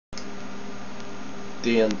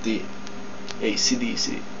TNT,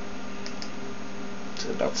 AC/DC.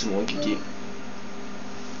 C'est parti mon guigui.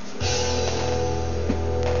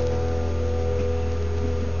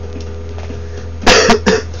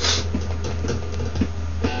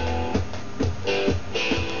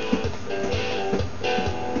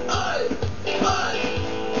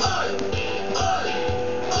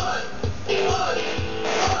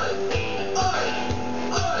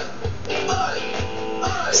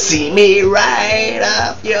 See me right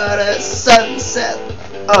up your sunset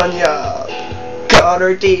on your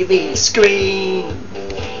color TV screen.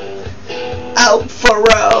 Out for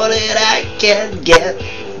all that I can get,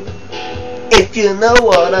 if you know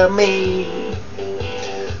what I mean.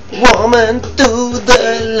 Woman to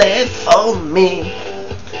the left of me,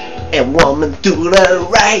 and woman to the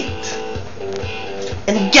right.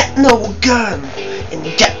 And get no gun, and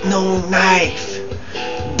get no knife.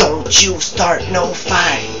 Don't you start no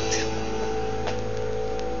fight.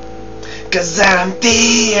 'Cause I'm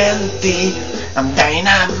TNT, I'm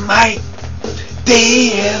dynamite.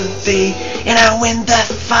 TNT, and I win the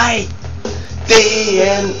fight.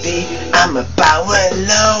 TNT, I'm a power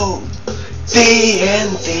load.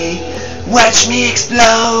 TNT, watch me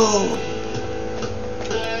explode.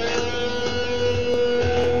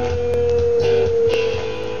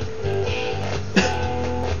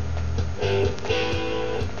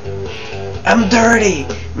 I'm dirty,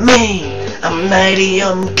 mean, I'm mighty,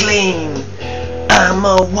 I'm clean. I'm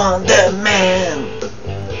a wonder man.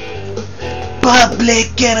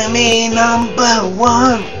 Public enemy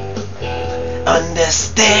 #1.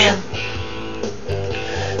 Understand?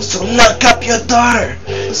 So lock up your daughter,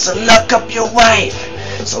 so lock up your wife,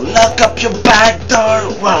 so lock up your back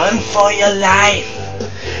door, run for your life.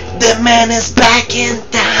 The man is back in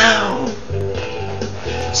town,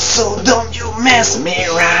 so don't you mess me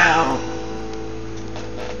around.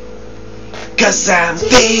 'Cause I'm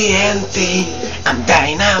TNT, I'm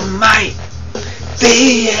dynamite.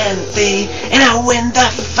 TNT, and I win the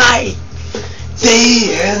fight.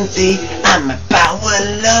 TNT, I'm a power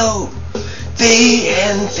load.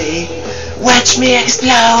 TNT, watch me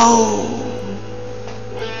explode.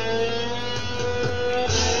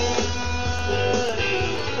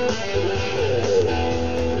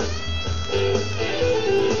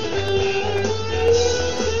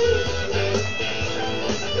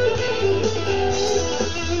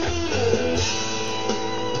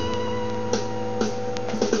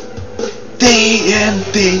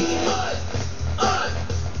 TNT,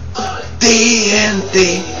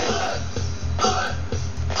 TNT,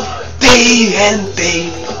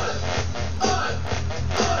 TNT,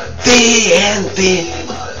 TNT,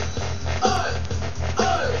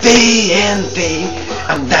 TNT,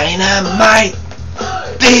 I'm dynamite.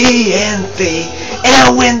 TNT, and I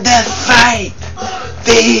win the fight.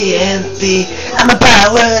 TNT, I'm a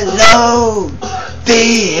power load.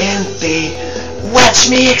 TNT, watch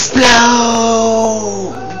me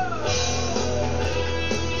explode.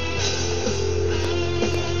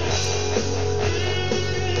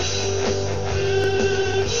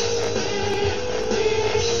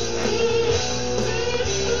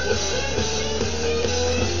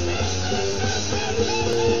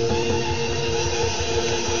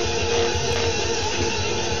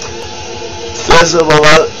 That's a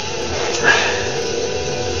lot.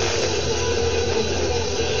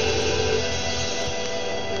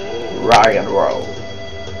 Rock and roll.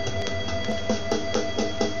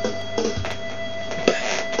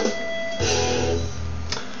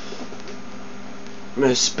 Je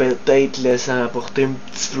me suis peut-être laissé emporter un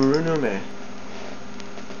petit peu, là, mais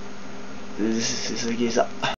c'est ça qui est ça.